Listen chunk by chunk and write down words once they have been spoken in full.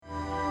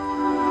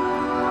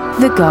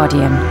The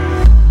Guardian.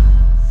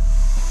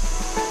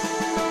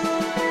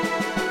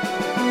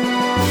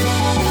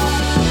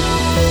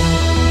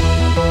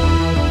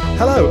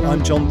 Hello,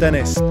 I'm Jon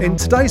Dennis. In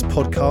today's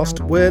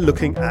podcast, we're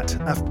looking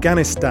at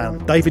Afghanistan.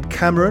 David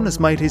Cameron has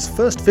made his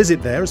first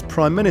visit there as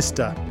Prime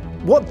Minister.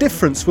 What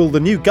difference will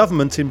the new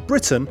government in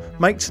Britain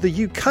make to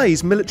the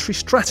UK's military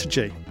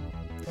strategy?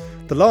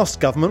 The last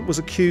government was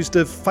accused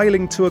of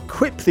failing to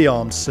equip the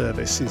armed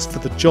services for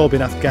the job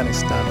in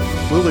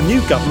Afghanistan. Will the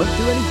new government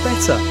do any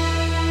better?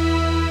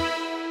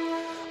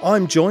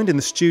 I'm joined in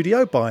the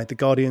studio by The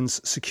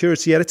Guardian's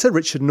security editor,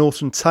 Richard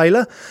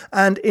Norton-Taylor,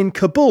 and in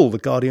Kabul, The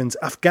Guardian's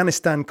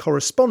Afghanistan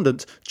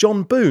correspondent,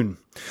 John Boone.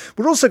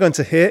 We're also going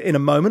to hear in a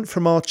moment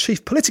from our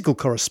chief political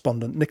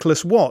correspondent,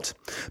 Nicholas Watt.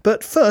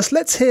 But first,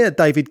 let's hear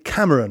David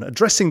Cameron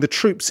addressing the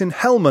troops in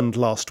Helmand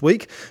last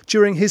week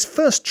during his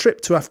first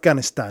trip to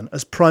Afghanistan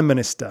as Prime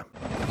Minister.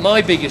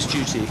 My biggest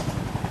duty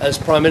as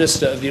Prime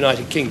Minister of the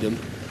United Kingdom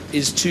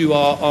is to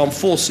our armed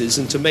forces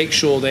and to make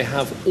sure they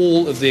have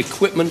all of the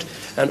equipment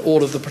and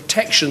all of the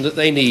protection that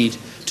they need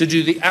to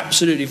do the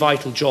absolutely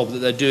vital job that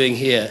they're doing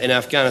here in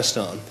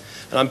Afghanistan.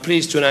 And I'm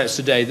pleased to announce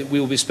today that we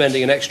will be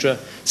spending an extra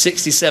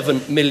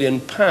 £67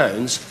 million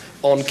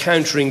on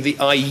countering the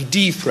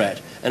IED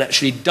threat and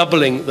actually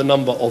doubling the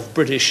number of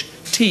British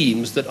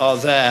teams that are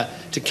there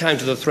to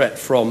counter the threat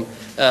from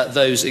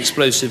those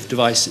explosive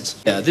devices.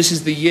 This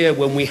is the year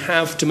when we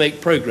have to make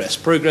progress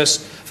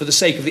for the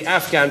sake of the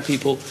Afghan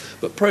people,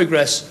 but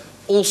progress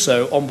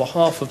also on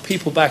behalf of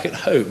people back at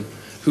home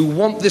who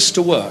want this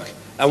to work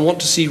and want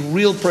to see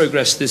real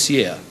progress this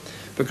year.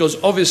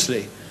 Because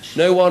obviously,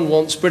 no one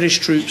wants British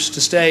troops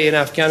to stay in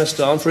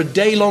Afghanistan for a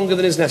day longer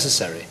than is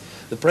necessary.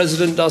 The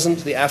President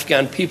doesn't, the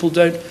Afghan people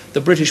don't,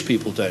 the British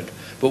people don't.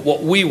 But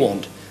what we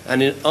want,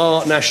 and in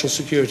our national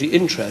security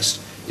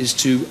interest, is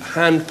to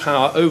hand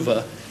power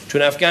over to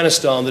an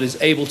Afghanistan that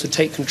is able to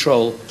take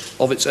control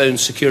of its own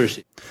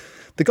security.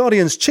 The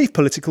Guardian's chief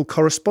political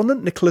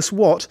correspondent, Nicholas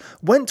Watt,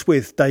 went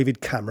with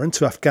David Cameron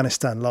to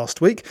Afghanistan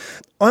last week.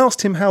 I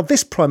asked him how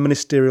this prime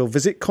ministerial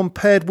visit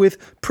compared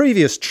with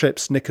previous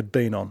trips Nick had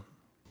been on.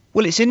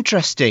 Well, it's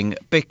interesting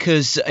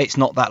because it's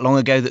not that long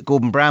ago that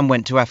Gordon Brown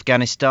went to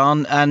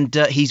Afghanistan and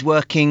he's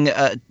working,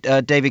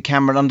 David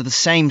Cameron, under the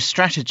same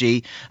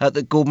strategy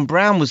that Gordon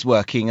Brown was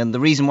working. And the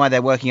reason why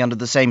they're working under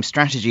the same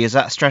strategy is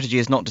that strategy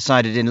is not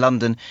decided in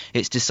London.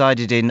 It's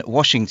decided in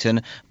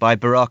Washington by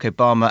Barack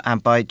Obama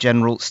and by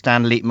General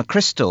Stanley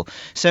McChrystal.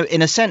 So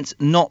in a sense,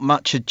 not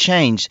much had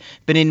changed,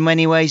 but in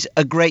many ways,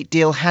 a great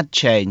deal had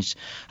changed.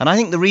 And I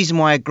think the reason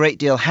why a great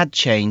deal had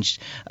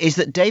changed is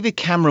that David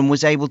Cameron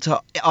was able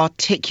to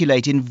articulate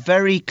in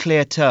very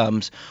clear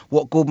terms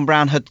what Gordon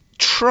Brown had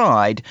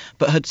tried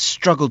but had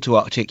struggled to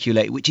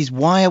articulate, which is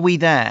why are we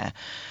there?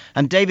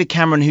 And David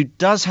Cameron, who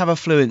does have a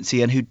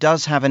fluency and who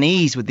does have an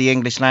ease with the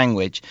English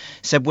language,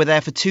 said we're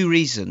there for two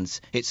reasons.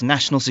 It's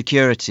national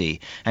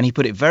security. And he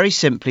put it very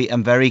simply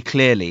and very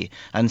clearly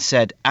and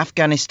said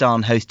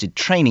Afghanistan hosted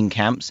training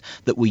camps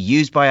that were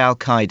used by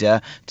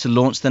Al-Qaeda to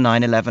launch the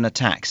 9/11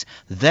 attacks.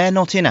 They're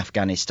not in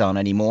Afghanistan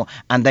anymore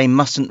and they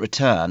mustn't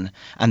return.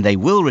 And they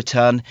will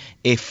return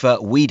if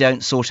we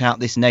don't sort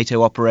out this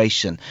NATO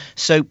operation.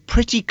 So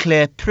pretty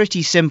clear,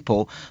 pretty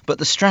simple, but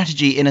the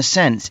strategy in a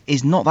sense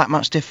is not that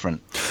much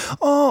different.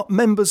 Are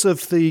members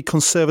of the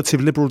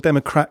Conservative Liberal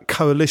Democrat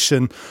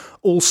coalition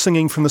all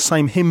singing from the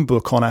same hymn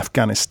book on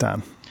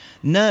Afghanistan?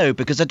 No,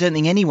 because I don't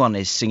think anyone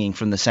is singing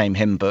from the same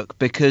hymn book,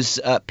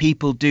 because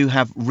people do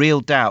have real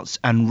doubts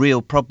and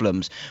real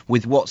problems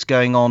with what's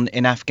going on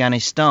in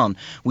Afghanistan.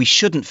 We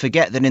shouldn't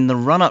forget that in the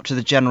run-up to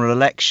the general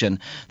election,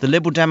 the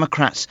Liberal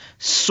Democrats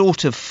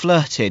sort of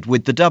flirted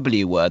with the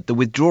W word, the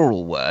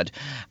withdrawal word,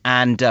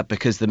 and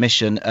because the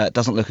mission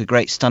doesn't look a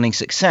great stunning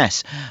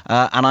success.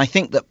 And I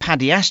think that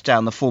Paddy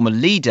Ashdown, the former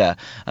leader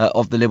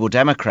of the Liberal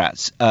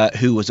Democrats,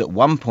 who was at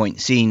one point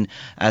seen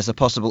as a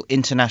possible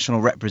international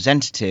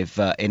representative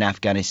in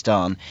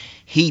Afghanistan,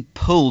 he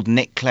pulled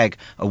Nick Clegg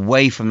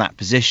away from that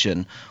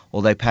position,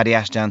 although Paddy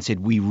Ashdown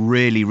said we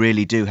really,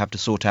 really do have to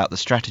sort out the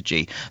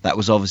strategy. That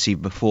was obviously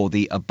before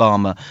the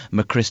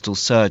Obama-McChrystal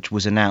surge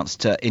was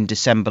announced in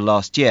December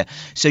last year.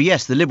 So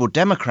yes, the Liberal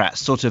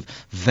Democrats sort of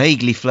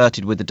vaguely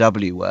flirted with the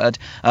W word.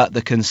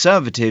 The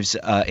Conservatives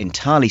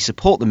entirely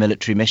support the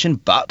military mission,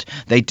 but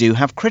they do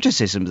have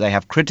criticisms. They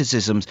have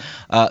criticisms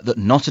that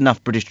not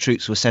enough British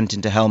troops were sent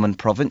into Helmand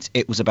province.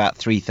 It was about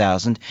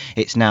 3,000.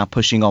 It's now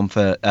pushing on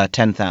for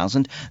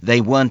 10,000.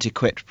 They weren't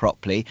equipped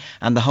properly,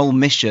 and the whole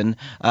mission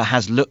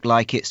has looked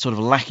like it's sort of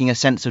lacking a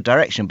sense of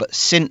direction. But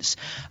since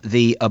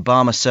the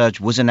Obama surge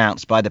was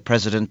announced by the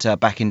president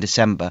back in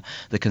December,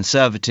 the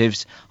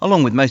Conservatives,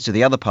 along with most of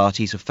the other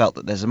parties, have felt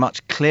that there's a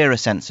much clearer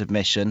sense of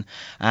mission,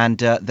 and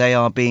they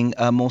are being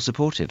more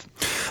supportive.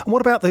 And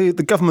what about the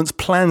government's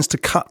plans to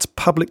cut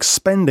public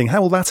spending?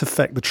 How will that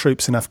affect the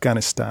troops in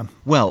Afghanistan?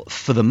 Well,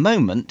 for the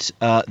moment,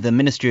 the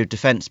Ministry of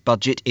Defence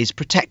budget is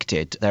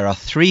protected. There are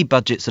three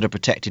budgets that are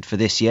protected for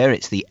this year.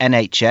 It's the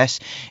NHS,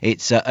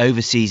 it's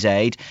overseas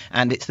aid,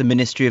 and it's the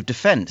Ministry Ministry of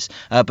Defence.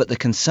 But the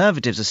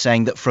Conservatives are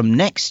saying that from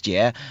next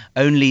year,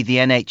 only the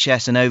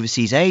NHS and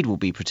overseas aid will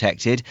be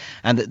protected,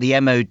 and that the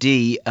MOD,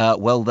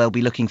 they'll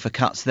be looking for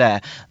cuts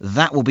there.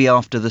 That will be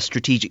after the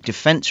Strategic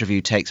Defence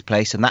Review takes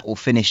place, and that will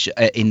finish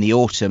in the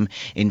autumn,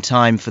 in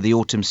time for the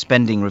autumn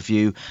spending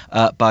review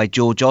by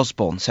George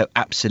Osborne. So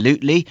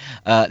absolutely,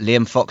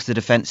 Liam Fox, the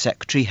Defence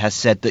Secretary, has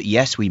said that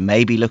yes, we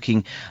may be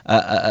looking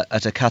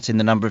at a cut in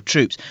the number of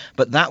troops,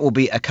 but that will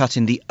be a cut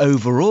in the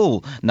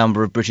overall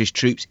number of British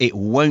troops. It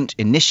won't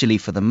initially,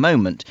 for the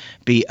moment,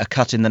 be a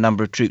cut in the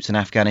number of troops in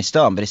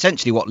Afghanistan. But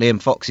essentially what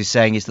Liam Fox is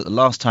saying is that the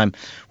last time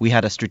we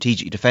had a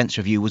Strategic Defence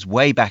Review was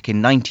way back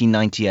in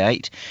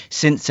 1998.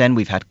 Since then,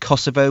 we've had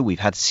Kosovo, we've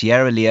had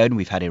Sierra Leone,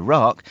 we've had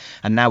Iraq,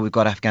 and now we've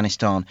got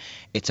Afghanistan.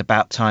 It's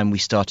about time we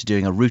started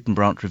doing a root and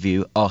branch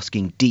review,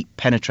 asking deep,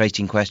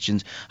 penetrating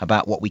questions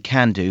about what we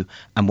can do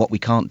and what we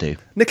can't do.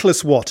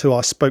 Nicholas Watt, who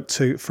I spoke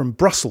to from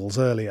Brussels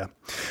earlier.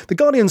 The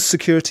Guardian's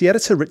security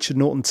editor, Richard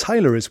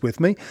Norton-Taylor, is with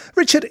me.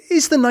 Richard,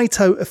 is the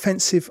NATO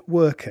offensive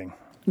working?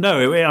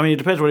 No, I mean, it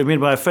depends what you mean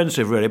by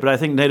offensive, really, but I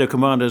think NATO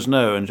commanders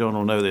know, and John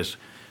will know this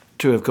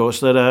too, of course,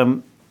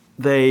 that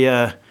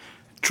they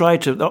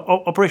tried to...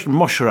 Operation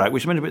Mosharak,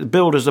 which is meant to be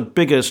billed as the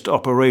biggest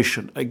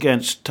operation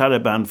against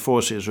Taliban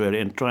forces, really,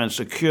 and try and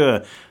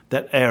secure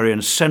that area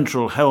in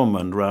central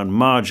Helmand around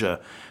Marja.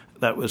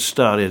 That was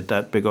started,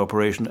 that big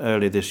operation,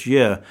 early this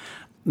year.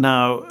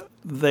 Now,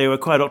 they were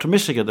quite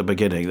optimistic at the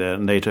beginning, the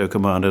NATO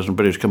commanders and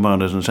British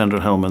commanders in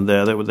central Helmand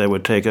there, that they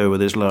would take over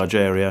this large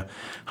area,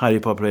 highly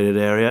populated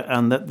area,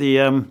 and that the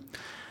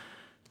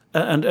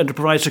and to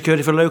provide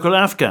security for local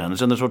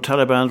Afghans, and the sort of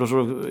Taliban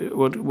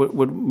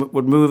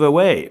would move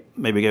away,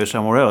 maybe go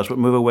somewhere else, but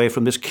move away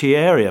from this key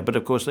area. But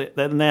of course, they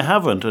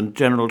haven't. And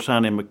General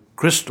Stanley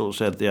McChrystal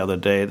said the other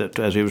day that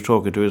as he was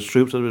talking to his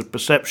troops, there was a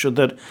perception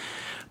that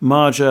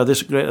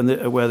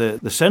Marja, where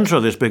the centre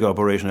of this big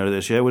operation earlier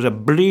this year, was a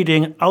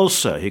bleeding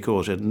ulcer, he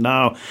calls it.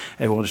 Now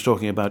everyone is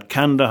talking about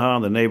Kandahar,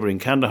 the neighbouring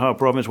Kandahar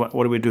province. What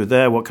do we do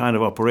there? What kind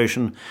of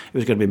operation? It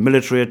was going to be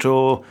military at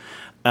all.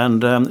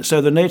 And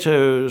so the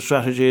NATO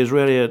strategy is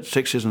really at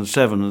sixes and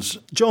sevens.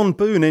 John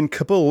Boone in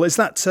Kabul, is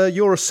that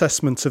your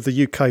assessment of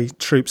the UK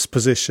troops'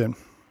 position?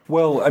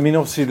 Well, I mean,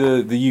 obviously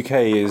the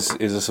UK is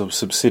a sort of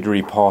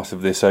subsidiary part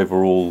of this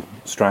overall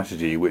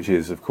strategy, which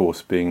is, of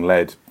course, being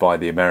led by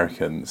the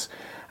Americans.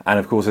 And,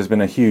 of course, there's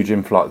been a huge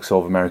influx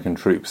of American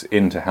troops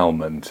into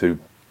Helmand to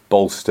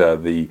bolster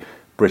the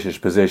British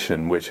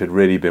position, which had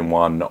really been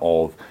one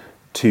of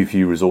too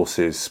few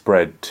resources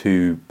spread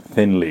too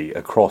thinly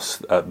across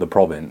the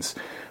province.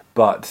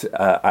 But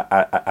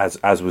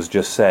as was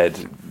just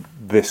said,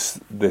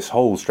 this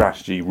whole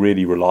strategy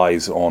really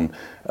relies on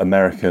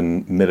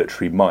American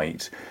military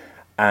might.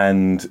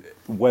 And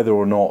whether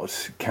or not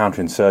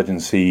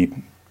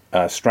counterinsurgency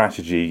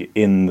strategy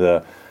in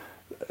the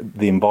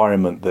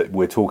environment that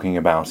we're talking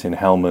about in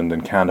Helmand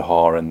and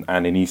Kandahar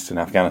and in eastern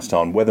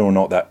Afghanistan, whether or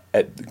not that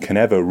can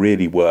ever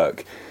really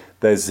work,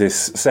 there's this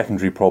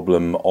secondary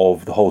problem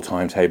of the whole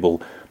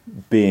timetable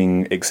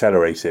being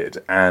accelerated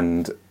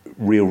and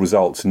real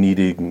results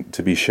needing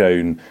to be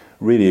shown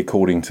really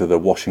according to the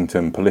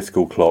Washington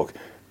political clock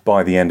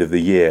by the end of the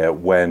year,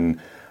 when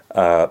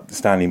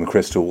Stanley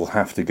McChrystal will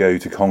have to go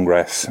to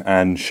Congress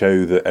and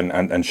show that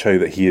and show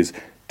that he is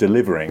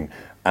delivering.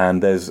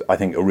 And there's, I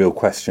think, a real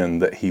question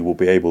that he will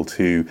be able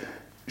to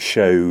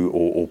show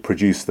or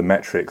produce the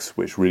metrics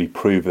which really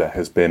prove there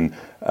has been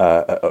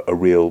a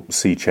real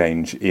sea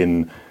change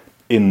in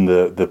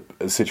the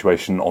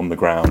situation on the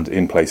ground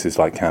in places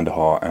like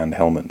Kandahar and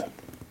Helmand.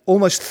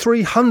 Almost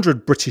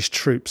 300 British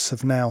troops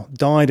have now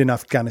died in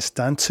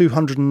Afghanistan.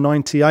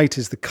 298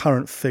 is the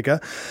current figure.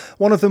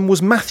 One of them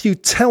was Matthew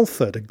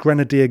Telford, a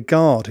Grenadier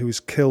Guard who was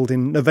killed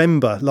in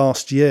November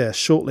last year,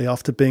 shortly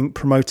after being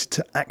promoted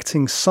to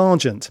acting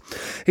sergeant.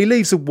 He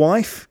leaves a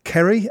wife,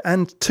 Kerry,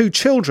 and 2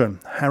 children,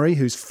 Harry,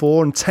 who's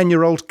 4, and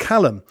 10-year-old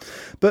Callum.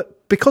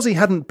 But because he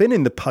hadn't been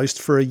in the post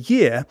for a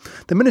year,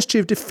 the Ministry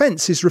of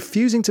Defence is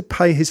refusing to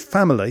pay his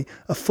family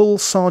a full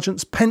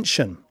sergeant's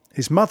pension.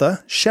 His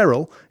mother,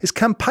 Cheryl, is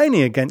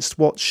campaigning against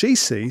what she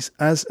sees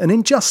as an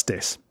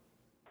injustice.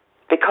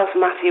 Because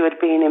Matthew had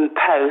been in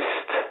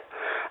post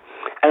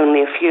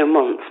only a few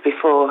months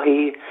before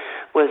he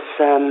was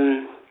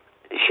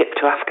shipped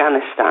to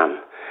Afghanistan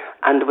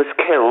and was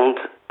killed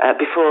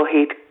before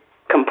he'd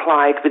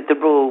complied with the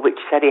rule which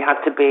said he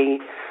had to be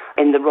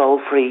in the role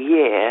for a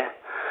year,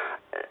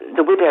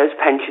 the widow's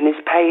pension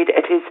is paid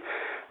at his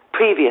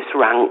previous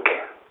rank.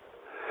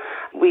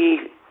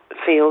 We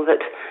feel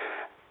that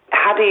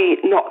had he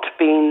not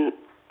been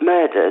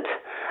murdered,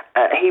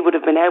 he would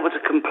have been able to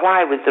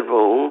comply with the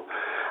rule,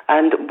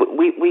 and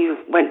we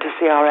went to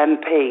see our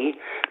MP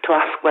to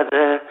ask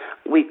whether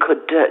we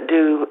could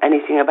do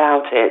anything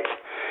about it,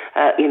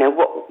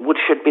 what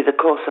should be the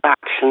course of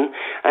action,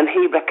 and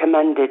he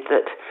recommended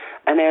that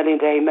an early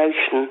day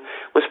motion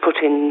was put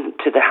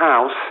into the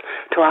House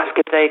to ask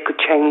if they could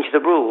change the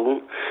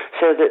rule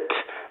so that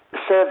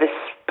service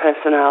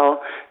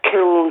personnel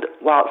killed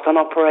whilst on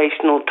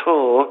operational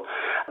tour,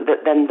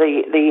 that then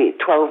the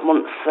 12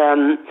 months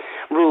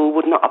rule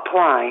would not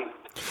apply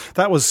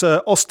That was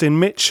Austin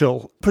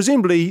Mitchell.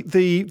 Presumably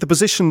the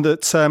position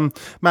that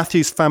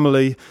Matthew's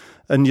family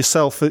and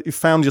yourself you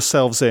found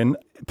yourselves in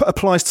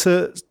applies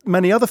to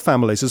many other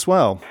families as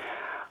well.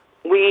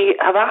 We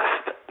have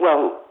asked,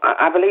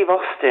 I believe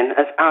Austin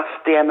has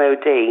asked the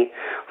MOD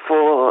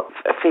for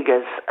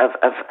figures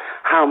of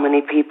how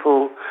many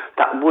people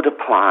that would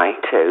apply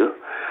to,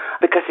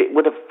 because it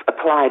would have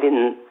applied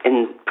in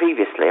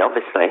previously,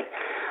 obviously.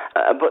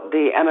 But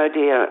the MOD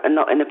are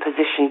not in a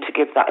position to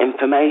give that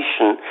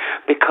information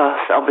because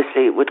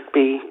obviously it would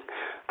be,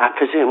 I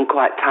presume,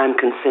 quite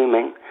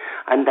time-consuming,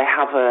 and they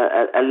have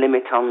a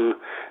limit on,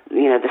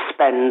 the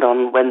spend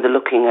on when they're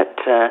looking at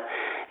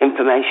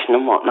information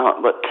and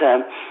whatnot. But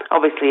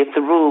obviously, if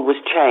the rule was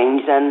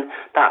changed, then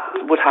that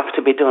would have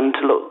to be done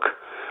to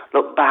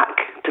look back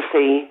to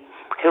see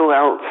who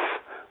else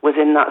was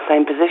in that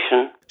same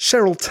position.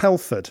 Cheryl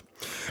Telford.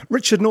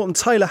 Richard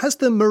Norton-Taylor, has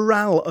the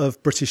morale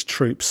of British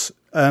troops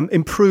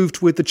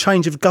improved with the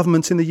change of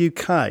government in the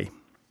UK?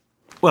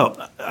 Well,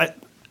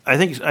 I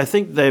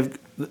think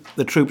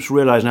the troops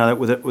realise now that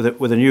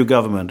with a new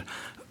government,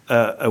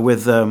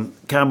 with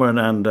Cameron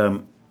and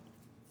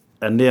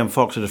Liam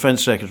Fox, the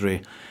Defence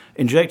Secretary,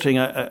 injecting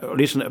at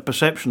least a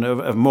perception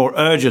of more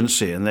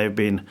urgency, and they've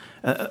been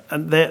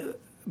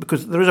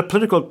because there is a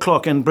political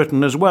clock in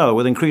Britain as well,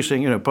 with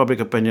increasing, public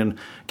opinion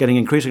getting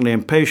increasingly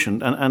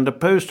impatient and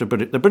opposed to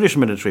the British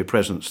military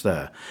presence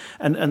there,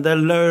 and they're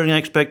lowering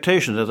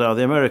expectations, as are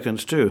the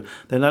Americans too.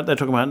 They're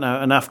talking about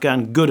now an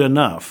Afghan good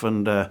enough,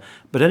 and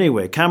but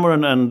anyway,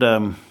 Cameron and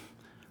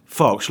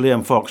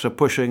Liam Fox, are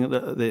pushing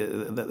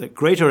the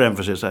greater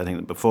emphasis, I think,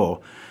 than before,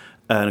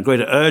 and a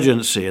greater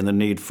urgency in the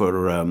need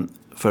for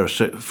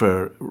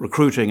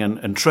recruiting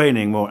and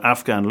training more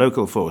Afghan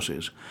local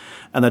forces.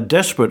 And the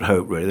desperate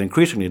hope, really, the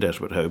increasingly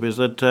desperate hope, is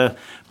that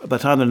by the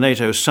time the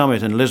NATO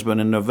summit in Lisbon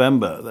in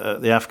November,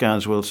 the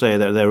Afghans will say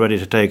that they're ready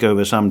to take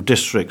over some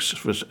districts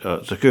for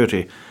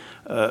security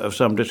of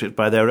some districts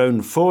by their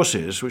own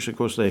forces, which, of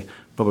course, they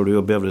probably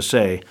will be able to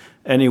say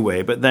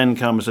anyway. But then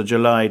comes the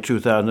July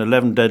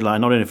 2011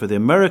 deadline, not only for the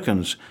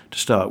Americans to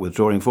start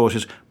withdrawing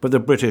forces, but the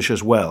British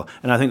as well.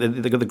 And I think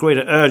the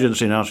greater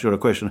urgency, in answer to your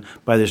question,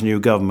 by this new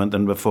government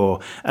than before,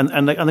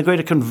 and the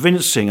greater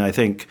convincing, I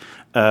think,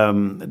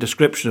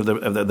 description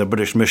of the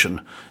British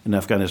mission in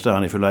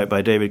Afghanistan, if you like,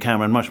 by David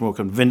Cameron, much more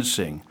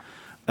convincing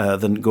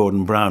than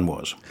Gordon Brown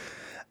was.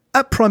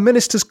 At Prime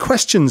Minister's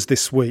Questions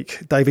this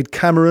week, David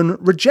Cameron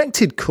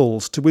rejected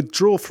calls to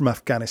withdraw from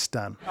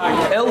Afghanistan.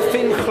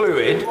 Elfin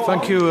Clwyd.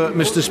 Thank you,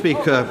 Mr.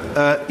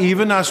 Speaker.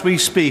 Even as we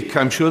speak,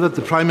 I'm sure that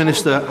the Prime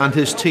Minister and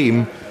his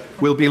team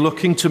will be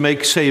looking to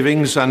make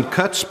savings and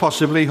cuts,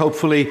 possibly,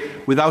 hopefully,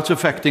 without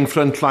affecting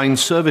frontline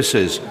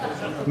services.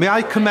 May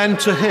I commend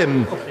to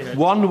him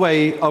one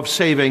way of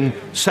saving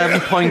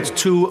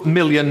 £7.2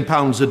 million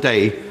a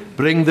day,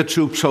 bring the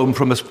troops home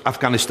from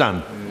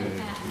Afghanistan.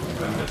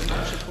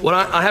 Well,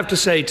 I have to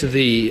say to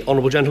the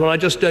honourable gentleman, I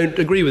just don't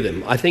agree with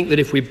him. I think that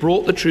if we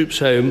brought the troops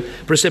home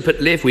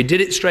precipitately, if we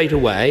did it straight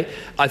away,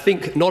 I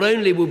think not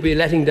only would we be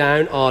letting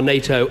down our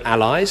NATO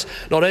allies,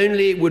 not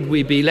only would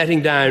we be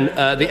letting down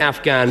the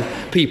Afghan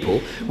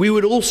people, we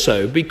would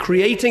also be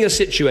creating a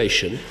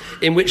situation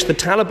in which the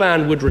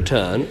Taliban would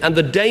return and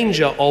the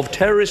danger of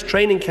terrorist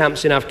training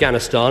camps in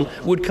Afghanistan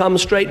would come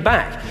straight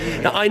back.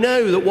 Now, I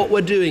know that what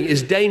we're doing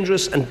is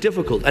dangerous and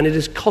difficult, and it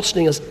is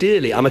costing us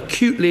dearly. I'm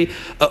acutely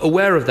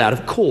aware of that,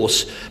 of course.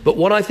 But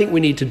what I think we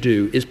need to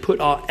do is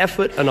put our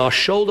effort and our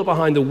shoulder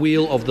behind the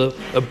wheel of the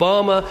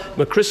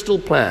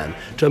Obama-McChrystal plan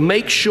to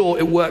make sure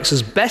it works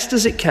as best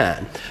as it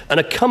can and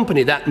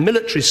accompany that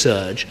military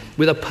surge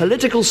with a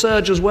political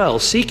surge as well,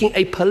 seeking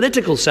a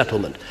political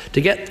settlement to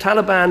get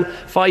Taliban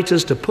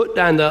fighters to put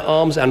down their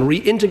arms and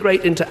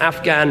reintegrate into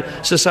Afghan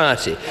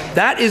society.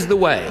 That is the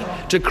way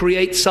to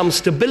create some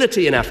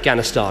stability in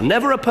Afghanistan.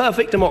 Never a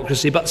perfect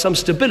democracy, but some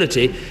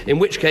stability, in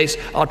which case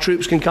our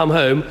troops can come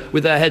home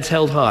with their heads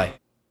held high.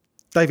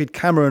 David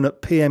Cameron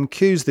at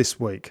PMQs this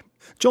week.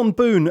 John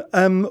Boone,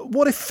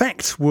 what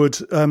effect would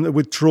the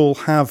withdrawal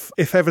have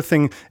if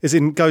everything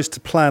goes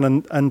to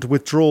plan and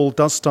withdrawal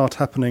does start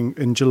happening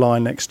in July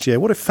next year?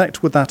 What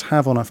effect would that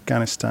have on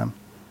Afghanistan?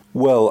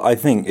 Well, I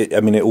think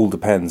it all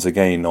depends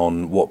again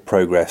on what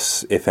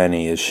progress, if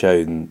any, is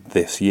shown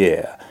this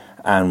year.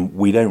 And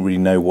we don't really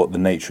know what the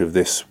nature of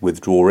this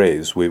withdrawal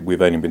is.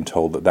 We've only been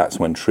told that that's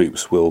when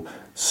troops will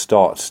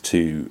start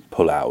to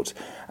pull out.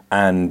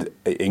 And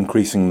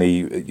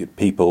increasingly,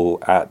 people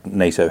at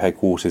NATO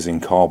headquarters in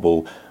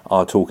Kabul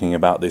are talking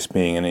about this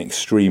being an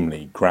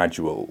extremely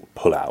gradual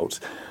pullout,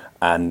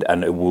 and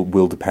it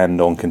will depend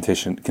on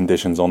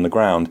conditions on the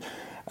ground.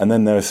 And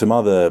then there are some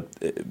other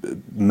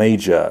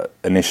major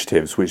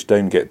initiatives which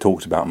don't get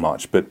talked about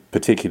much, but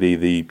particularly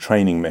the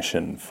training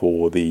mission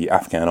for the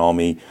Afghan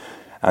army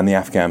and the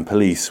Afghan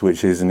police,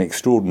 which is an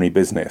extraordinary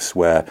business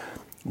where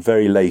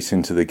very late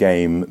into the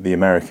game, the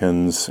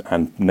Americans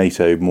and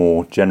NATO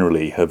more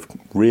generally have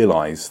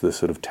realised the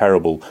sort of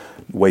terrible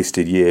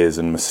wasted years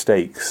and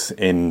mistakes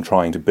in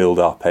trying to build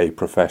up a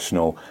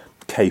professional,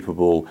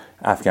 capable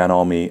Afghan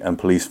army and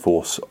police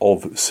force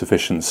of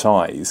sufficient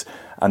size.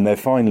 And they're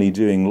finally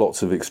doing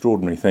lots of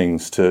extraordinary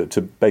things to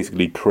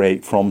basically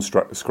create from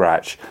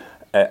scratch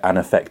an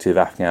effective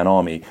Afghan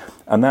army.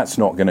 And that's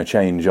not going to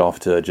change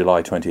after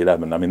July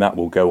 2011. I mean, that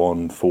will go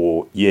on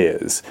for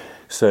years.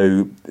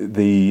 So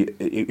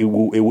it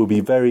will be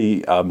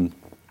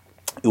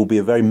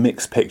a very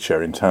mixed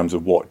picture in terms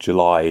of what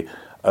July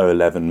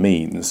 2011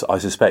 means. I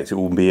suspect it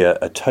will be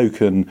a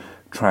token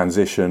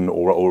transition,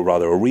 or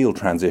rather a real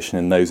transition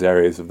in those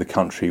areas of the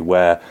country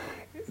where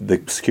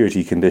the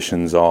security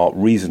conditions are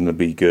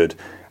reasonably good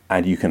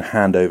and you can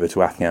hand over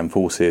to Afghan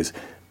forces,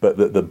 but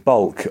that the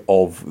bulk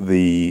of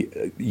the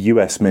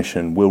US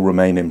mission will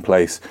remain in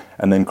place,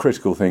 and then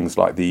critical things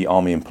like the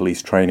army and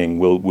police training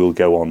will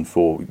go on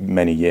for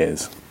many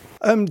years.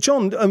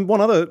 John, one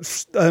other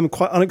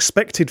quite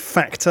unexpected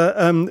factor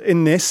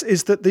in this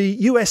is that the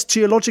US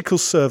Geological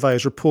Survey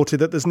has reported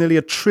that there's nearly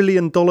 $1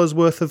 trillion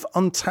worth of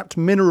untapped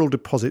mineral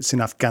deposits in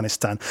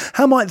Afghanistan.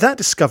 How might that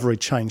discovery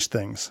change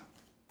things?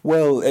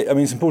 Well, I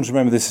mean, it's important to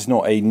remember this is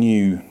not a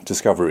new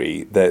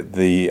discovery. That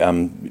the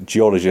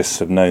geologists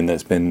have known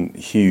there's been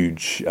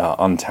huge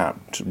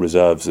untapped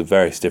reserves of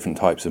various different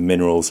types of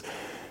minerals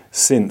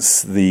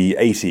since the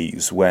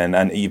 80s,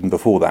 and even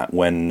before that,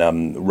 when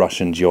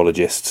Russian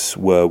geologists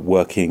were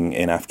working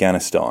in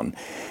Afghanistan.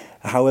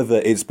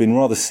 However, it's been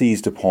rather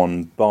seized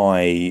upon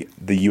by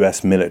the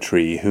US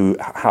military, who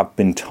have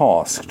been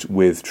tasked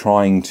with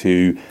trying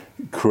to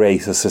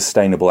create a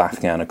sustainable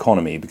Afghan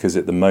economy, because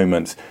at the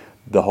moment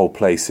the whole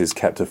place is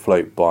kept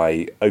afloat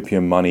by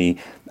opium money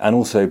and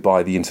also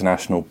by the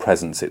international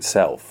presence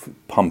itself,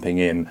 pumping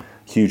in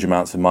huge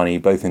amounts of money,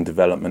 both in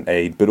development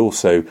aid, but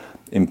also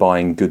in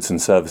buying goods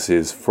and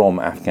services from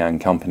Afghan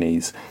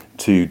companies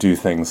to do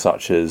things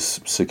such as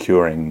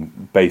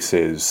securing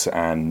bases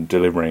and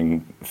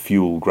delivering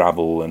fuel,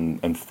 gravel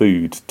and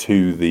food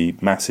to the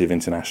massive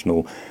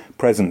international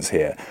presence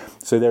here.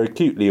 So they're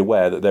acutely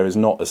aware that there is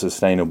not a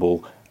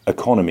sustainable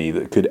economy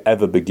that could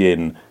ever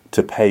begin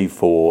to pay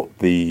for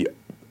the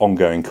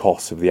ongoing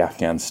costs of the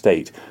Afghan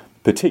state,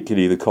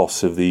 particularly the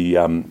costs of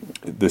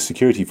the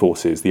security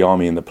forces, the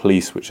army and the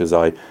police, which, as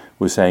I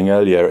was saying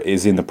earlier,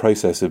 is in the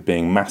process of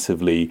being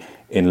massively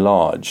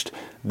enlarged.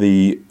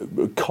 The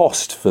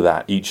cost for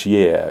that each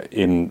year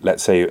in,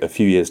 let's say, a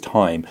few years'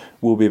 time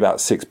will be about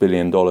 $6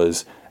 billion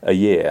a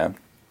year.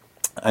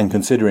 And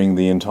considering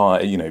the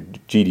entire,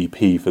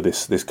 GDP for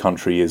this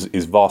country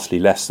is vastly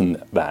less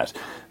than that,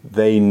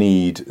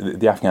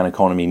 the Afghan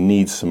economy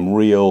needs some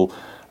real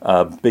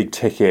big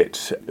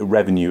ticket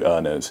revenue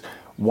earners.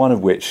 One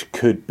of which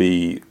could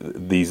be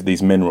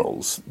these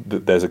minerals.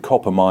 There's a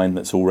copper mine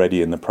that's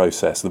already in the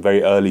process, the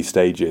very early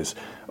stages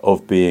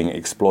of being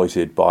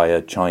exploited by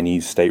a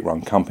Chinese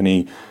state-run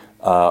company.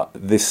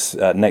 This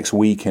next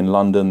week in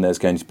London, there's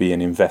going to be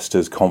an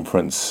investors'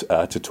 conference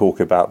to talk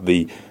about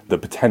the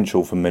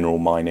potential for mineral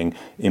mining,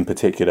 in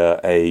particular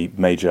a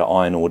major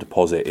iron ore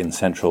deposit in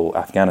central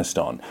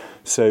Afghanistan.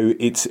 So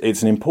it's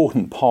an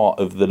important part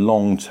of the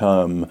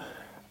long-term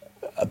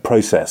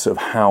process of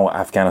how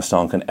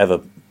Afghanistan can ever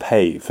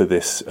pay for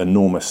this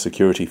enormous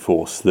security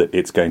force that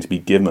it's going to be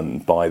given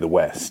by the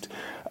West.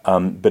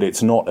 But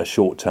it's not a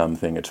short-term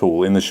thing at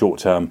all. In the short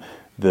term,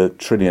 the $1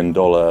 trillion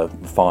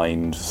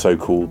find,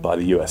 so-called, by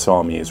the US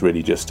Army is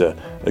really just a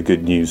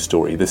good news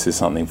story. This is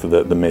something for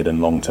the mid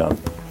and long term.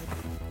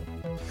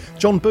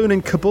 Jon Boone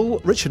in Kabul,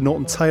 Richard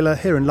Norton-Taylor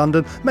here in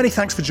London. Many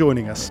thanks for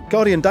joining us.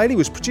 Guardian Daily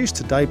was produced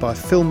today by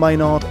Phil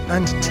Maynard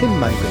and Tim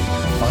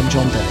Maybin. I'm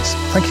Jon Dennis.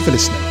 Thank you for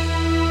listening.